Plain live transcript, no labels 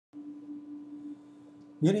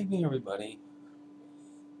Good evening, everybody.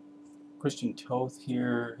 Christian Toth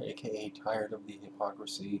here, aka Tired of the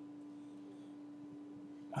Hypocrisy.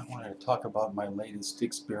 I wanted to talk about my latest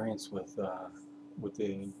experience with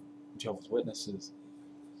the Jehovah's Witnesses.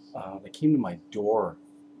 They came to my door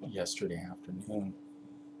yesterday afternoon.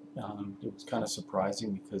 It was kind of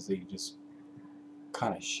surprising because they just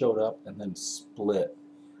kind of showed up and then split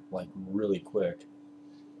like really quick.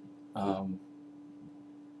 Um,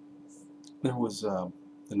 there was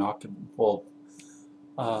the knock. Well,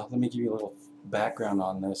 let me give you a little background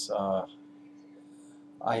on this.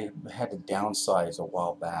 I had to downsize a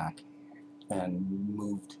while back and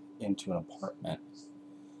moved into an apartment,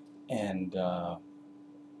 and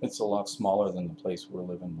it's a lot smaller than the place we were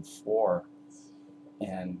living before.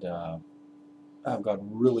 And I've got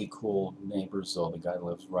really cool neighbors though. The guy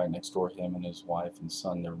lives right next door. Him and his wife and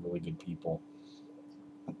son, they're really good people.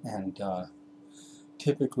 And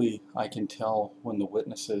typically, I can tell when the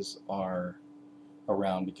witnesses are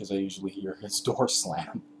around because I usually hear his door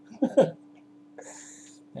slam.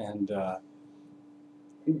 And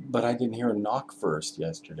but I didn't hear a knock first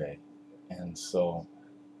yesterday, and so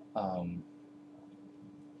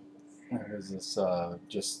there was this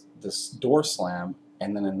just this door slam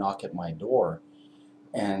and then a knock at my door,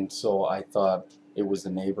 and so I thought it was the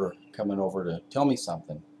neighbor coming over to tell me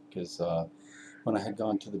something because when I had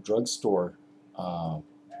gone to the drugstore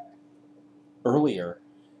earlier,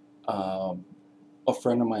 a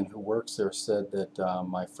friend of mine who works there said that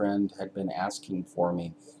my friend had been asking for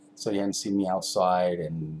me, so he hadn't seen me outside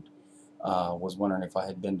and was wondering if I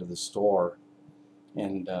had been to the store.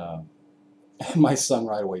 And my son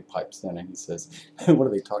right away pipes in and he says, "What are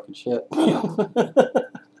they talking shit?"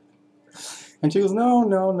 And she goes, "No,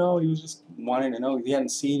 no, no. He was just wanting to know. He hadn't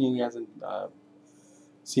seen you. He hasn't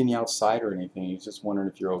seen you outside or anything. He was just wondering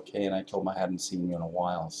if you're okay." And I told him I hadn't seen you in a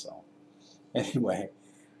while. So anyway,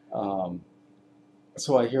 um,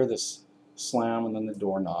 so I hear this slam and then the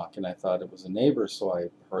door knock, and I thought it was a neighbor, so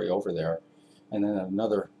I hurry over there, and then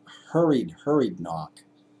another hurried knock,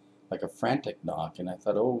 like a frantic knock, and I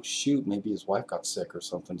thought, oh shoot, maybe his wife got sick or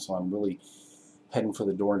something, so I'm really heading for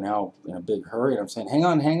the door now in a big hurry, and I'm saying, hang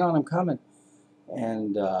on, I'm coming.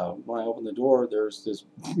 And when I open the door, there's this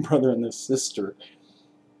brother and this sister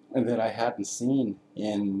that I hadn't seen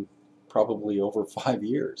in probably over 5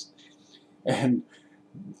 years. And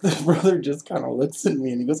the brother just kind of looks at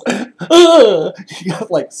me and he goes, "Ugh!" He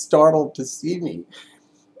got like startled to see me.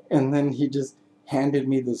 And then he just handed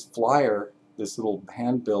me this flyer, this little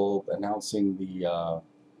handbill announcing the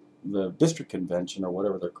district convention or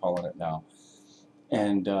whatever they're calling it now.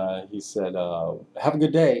 And he said, "Have a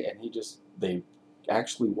good day." And they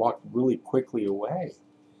actually walked really quickly away.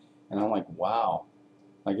 And I'm like, wow,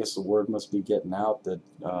 I guess the word must be getting out that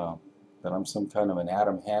that I'm some kind of an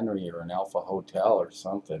Adam Henry or an Alpha Hotel or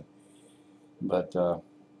something. But the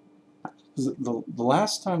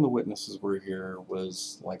last time the witnesses were here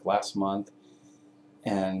was like last month,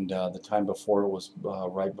 and the time before was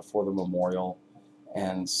right before the memorial,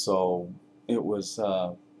 and so it was.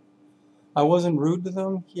 I wasn't rude to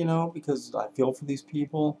them, because I feel for these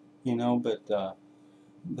people, but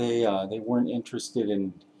they weren't interested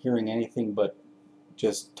in hearing anything but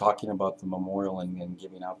just talking about the memorial and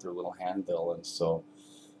giving out their little handbill. And so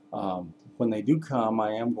when they do come,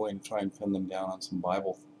 I am going to try and pin them down on some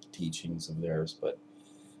Bible teachings of theirs. But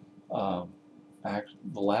the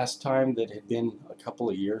last time that had been a couple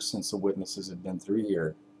of years since the witnesses had been through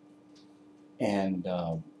here, and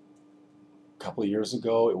a couple of years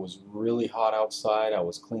ago it was really hot outside. I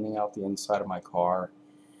was cleaning out the inside of my car,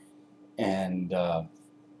 and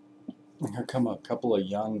here come a couple of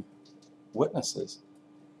young witnesses.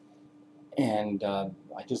 And I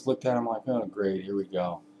just looked at them like, oh, great, here we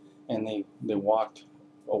go. And they walked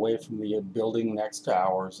away from the building next to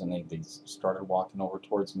ours, and they started walking over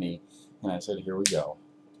towards me. And I said, here we go.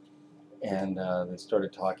 And they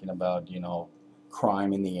started talking about,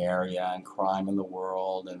 crime in the area and crime in the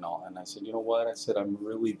world and all. And I said, you know what? I said, I'm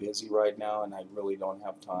really busy right now, and I really don't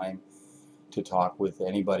have time to talk with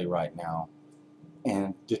anybody right now.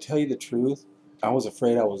 And to tell you the truth, I was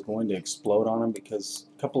afraid I was going to explode on them because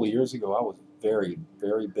a couple of years ago I was very,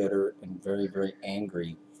 very bitter and very, very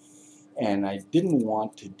angry. And I didn't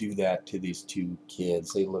want to do that to these two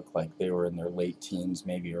kids. They looked like they were in their late teens,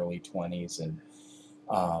 maybe early 20s. And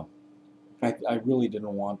I really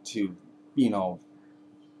didn't want to,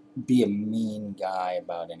 be a mean guy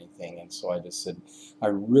about anything. And so I just said, I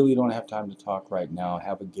really don't have time to talk right now.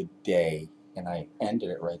 Have a good day. And I ended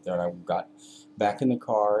it right there. And I got back in the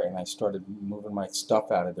car and I started moving my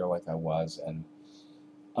stuff out of there like I was. And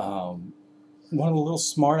one of the little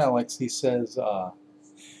smart Alex, he says,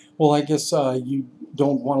 well, I guess you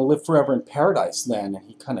don't want to live forever in paradise then. And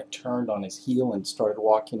he kind of turned on his heel and started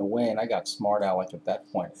walking away, and I got smart aleck at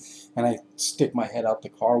that point. And I stick my head out the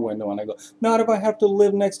car window and I go, not if I have to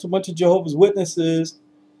live next to a bunch of Jehovah's Witnesses.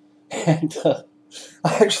 And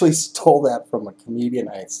I actually stole that from a comedian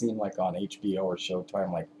I had seen like on HBO or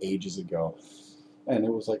Showtime like ages ago. And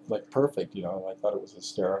it was like perfect, you know. I thought it was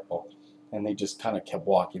hysterical. And they just kind of kept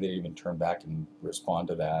walking. They didn't even turn back and respond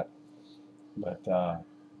to that. But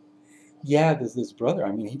yeah, this brother,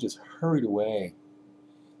 I mean, he just hurried away.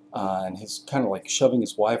 And he's kind of like shoving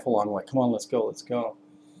his wife along, like, come on, let's go, let's go.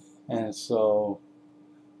 And so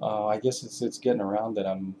I guess it's getting around that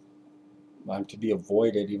I'm to be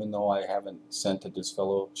avoided, even though I haven't sent a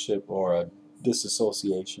disfellowship or a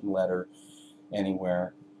disassociation letter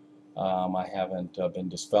anywhere. I haven't been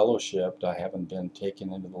disfellowshipped. I haven't been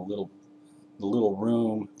taken into the little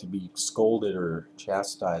room to be scolded or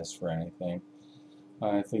chastised for anything.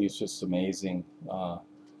 I think it's just amazing.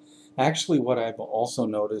 Actually, what I've also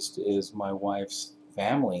noticed is my wife's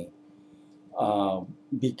family,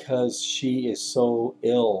 because she is so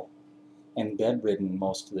ill and bedridden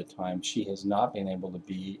most of the time, she has not been able to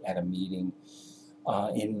be at a meeting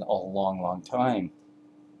in a long, long time.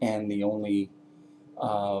 And the only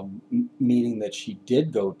meeting that she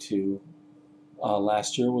did go to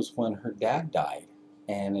last year was when her dad died,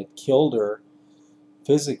 and it killed her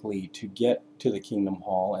physically to get to the Kingdom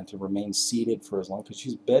Hall and to remain seated for as long, because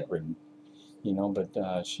she's bedridden, you know.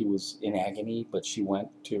 But she was in agony, but she went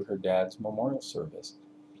to her dad's memorial service,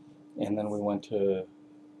 and then we went to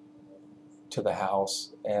the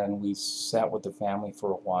house and we sat with the family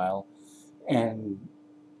for a while, and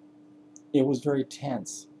it was very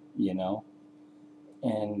tense, you know.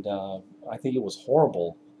 And I think it was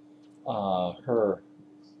horrible. Her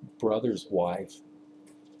brother's wife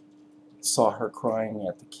saw her crying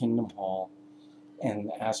at the Kingdom Hall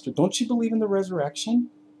and asked her, don't you believe in the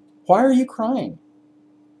resurrection? Why are you crying?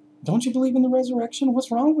 Don't you believe in the resurrection?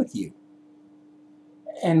 What's wrong with you?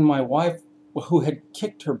 And my wife, who had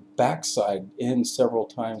kicked her backside in several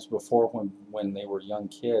times before when they were young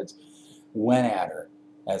kids, went at her.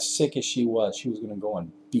 As sick as she was going to go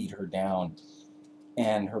and beat her down.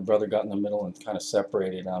 And her brother got in the middle and kind of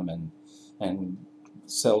separated them and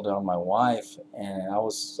settled on my wife. And I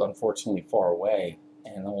was unfortunately far away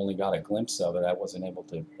and only got a glimpse of it. I wasn't able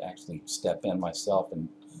to actually step in myself and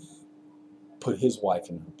put his wife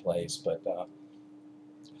in her place. But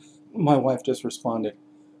my wife just responded,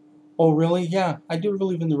 oh, really? Yeah, I do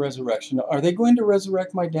believe in the resurrection. Are they going to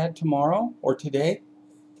resurrect my dad tomorrow or today?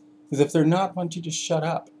 Because if they're not, why don't you just shut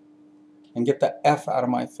up and get the F out of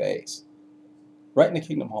my face? Right in the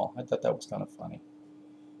Kingdom Hall. I thought that was kind of funny.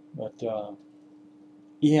 But,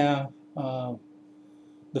 yeah,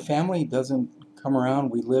 the family doesn't come around.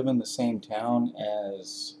 We live in the same town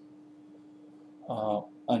as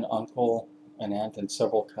an uncle, an aunt, and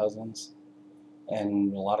several cousins.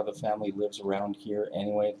 And a lot of the family lives around here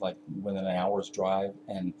anyway, like within an hour's drive.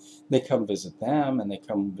 And they come visit them, and they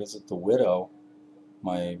come visit the widow,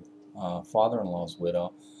 my father-in-law's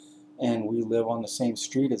widow. And we live on the same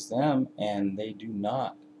street as them, and they do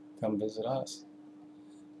not come visit us.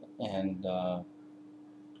 And I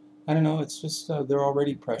don't know, it's just they're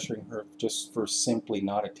already pressuring her just for simply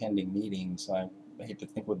not attending meetings. I hate to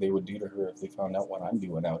think what they would do to her if they found out what I'm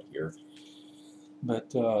doing out here.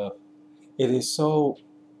 But it is so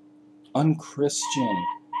unchristian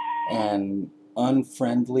and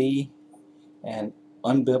unfriendly and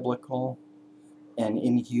unbiblical and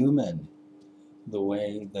inhuman the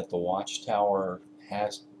way that the Watchtower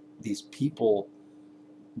has these people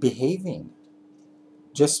behaving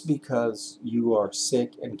just because you are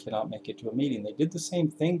sick and cannot make it to a meeting. They did the same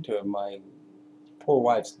thing to my poor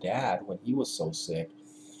wife's dad when he was so sick.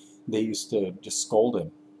 They used to just scold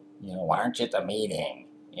him, you know, why aren't you at the meeting,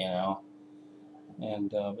 you know?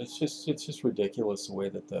 And it's just ridiculous the way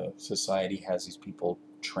that the society has these people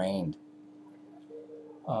trained.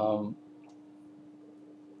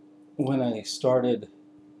 When I started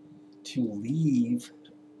to leave,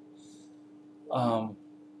 I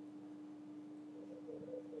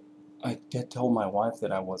told my wife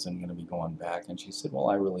that I wasn't going to be going back, and she said, well,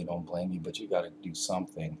 I really don't blame you, but you got to do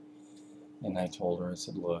something. And I told her, I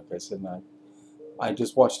said, look, I said, I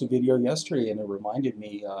just watched a video yesterday, and it reminded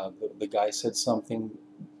me, the guy said something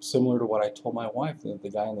similar to what I told my wife. The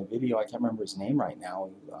guy in the video, I can't remember his name right now,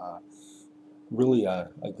 really a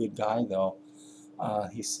good guy, though.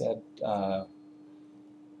 He said to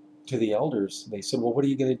the elders, they said, well, what are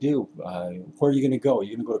you going to do? Where are you going to go? Are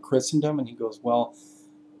you going to go to Christendom? And he goes, well,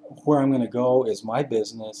 where I'm going to go is my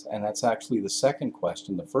business, and that's actually the second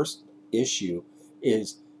question. The first issue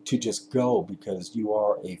is, to just go because you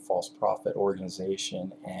are a false prophet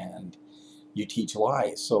organization and you teach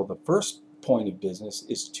lies. So the first point of business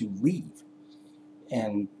is to leave.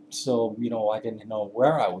 And so, I didn't know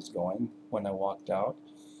where I was going when I walked out,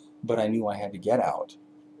 but I knew I had to get out.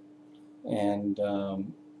 And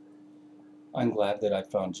I'm glad that I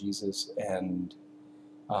found Jesus, and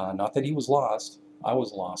not that he was lost. I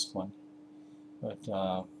was a lost one.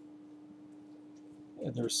 But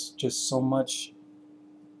there's just so much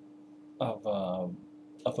of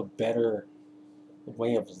a better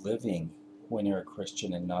way of living when you're a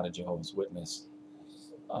Christian and not a Jehovah's Witness.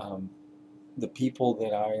 The people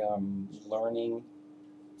that I am learning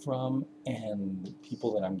from and the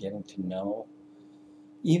people that I'm getting to know,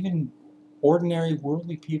 even ordinary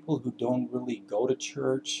worldly people who don't really go to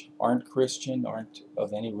church, aren't Christian, aren't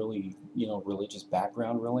of any really, religious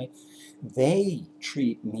background really, they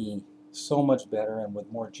treat me so much better and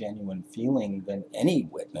with more genuine feeling than any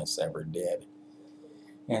witness ever did.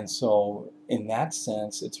 And so in that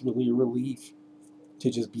sense, it's really a relief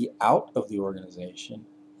to just be out of the organization,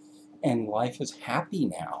 and life is happy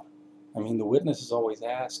now. I mean, the witnesses always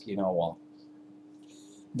ask, well,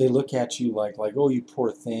 they look at you like, oh, you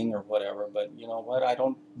poor thing or whatever, but you know what? I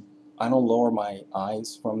don't lower my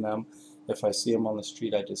eyes from them. If I see them on the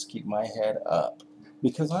street, I just keep my head up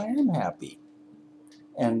because I am happy.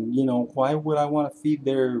 And why would I want to feed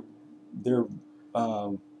their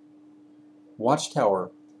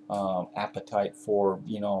watchtower appetite for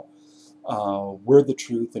we're the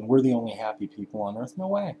truth and we're the only happy people on earth? No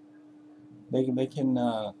way. They can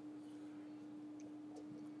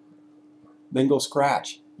go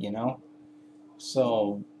scratch,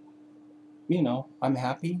 So, I'm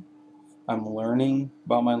happy. I'm learning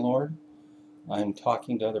about my Lord. I'm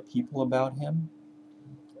talking to other people about him.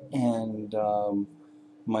 And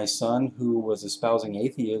my son, who was espousing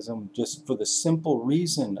atheism just for the simple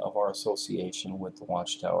reason of our association with the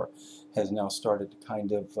Watchtower, has now started to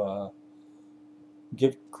kind of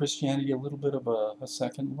give Christianity a little bit of a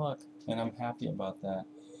second look. And I'm happy about that.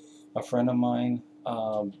 A friend of mine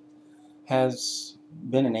has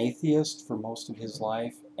been an atheist for most of his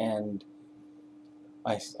life, and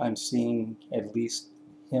I'm seeing at least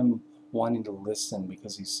him wanting to listen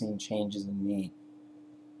because he's seen changes in me.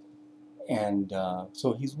 And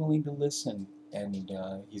so he's willing to listen, and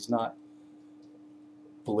he's not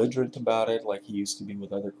belligerent about it like he used to be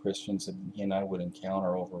with other Christians that he and I would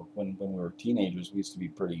encounter over when we were teenagers. We used to be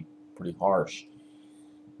pretty harsh.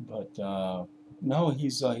 But no,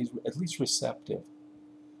 he's at least receptive.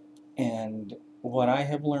 And what I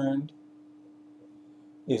have learned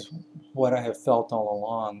is what I have felt all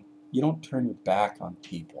along. You don't turn your back on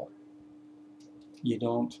people. You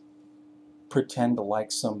don't pretend to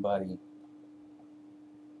like somebody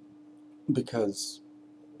because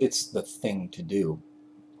it's the thing to do,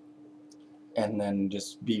 and then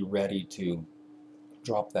just be ready to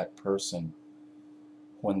drop that person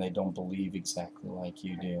when they don't believe exactly like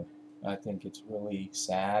you do. I think it's really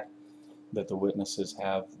sad that the witnesses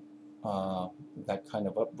have that kind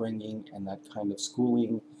of upbringing and that kind of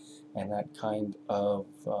schooling and that kind of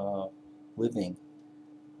living.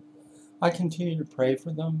 I continue to pray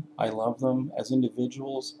for them. I love them as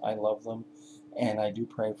individuals. I love them, and I do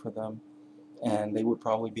pray for them. And they would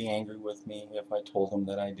probably be angry with me if I told them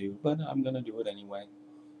that I do, but I'm going to do it anyway,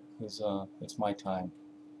 because it's my time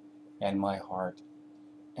and my heart,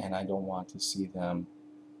 and I don't want to see them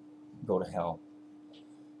go to hell.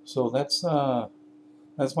 So that's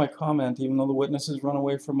my comment. Even though the witnesses run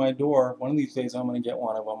away from my door, one of these days I'm going to get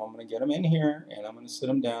one of them. I'm going to get them in here, and I'm going to sit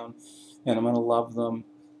them down, and I'm going to love them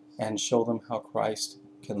and show them how Christ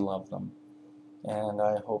can love them. And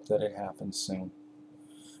I hope that it happens soon.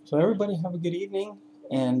 So everybody have a good evening,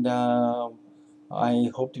 and I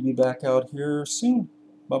hope to be back out here soon.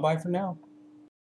 Bye-bye for now.